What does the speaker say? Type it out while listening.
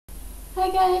Hi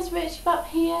guys, Rachybop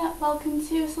here. Welcome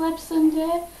to Celeb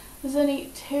Sunday. There's only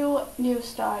 2 news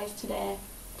stories today.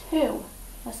 2.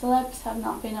 The celebs have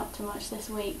not been up to much this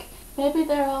week. Maybe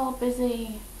they're all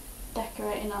busy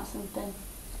decorating or something.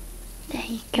 There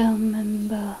you go,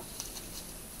 remember.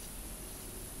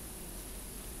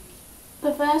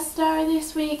 The first story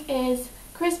this week is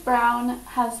Chris Brown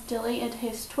has deleted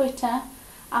his Twitter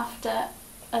after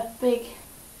a big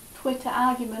Twitter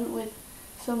argument with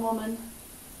some woman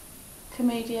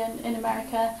comedian in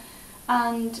America,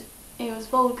 and it was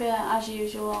vulgar as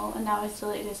usual, and now he's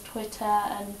deleted his Twitter,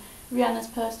 and Rihanna's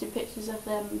posted pictures of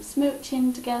them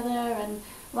smooching together and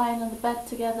lying on the bed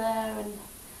together, and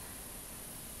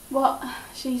what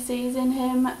she sees in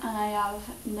him, I have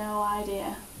no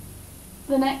idea.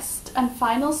 The next and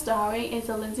final story is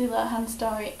a Lindsay Lohan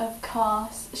story, of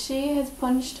course. She has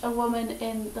punched a woman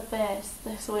in the face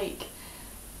this week,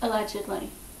 allegedly.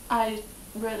 I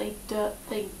really don't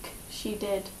think she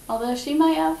did, although she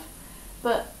might have,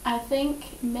 but I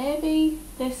think maybe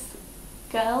this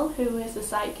girl, who is a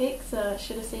psychic, so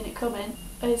should have seen it coming,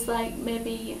 is like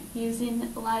maybe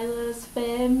using Lila's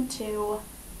fame to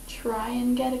try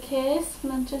and get a case,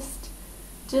 and I'm just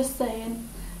saying.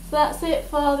 So that's it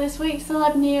for this week's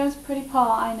celeb news. Pretty poor,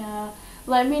 I know.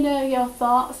 Let me know your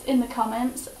thoughts in the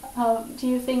comments. Do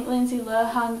you think Lindsay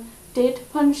Lohan did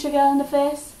punch a girl in the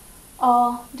face,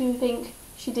 or do you think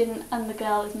she didn't and the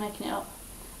girl is making it up?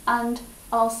 And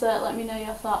also let me know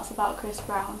your thoughts about Chris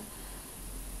Brown.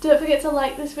 Don't forget to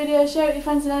like this video, share it with your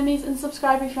friends and enemies, and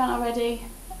subscribe if you aren't already,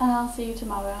 and I'll see you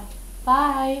tomorrow.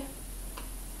 Bye!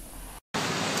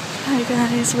 Hi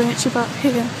guys, Rachybop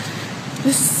here.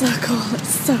 This is so cool,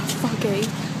 it's so foggy.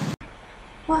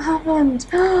 What happened?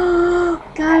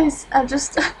 Guys, I'm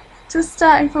just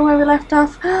starting from where we left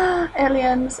off.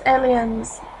 Aliens.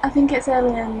 I think it's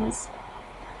aliens.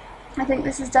 I think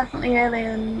this is definitely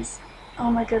aliens.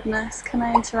 Oh my goodness, can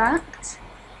I interact?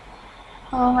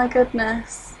 Oh my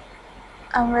goodness.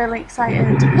 I'm really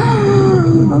excited.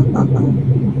 Oh,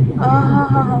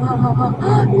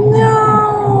 no!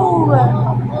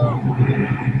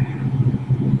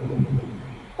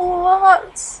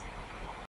 What?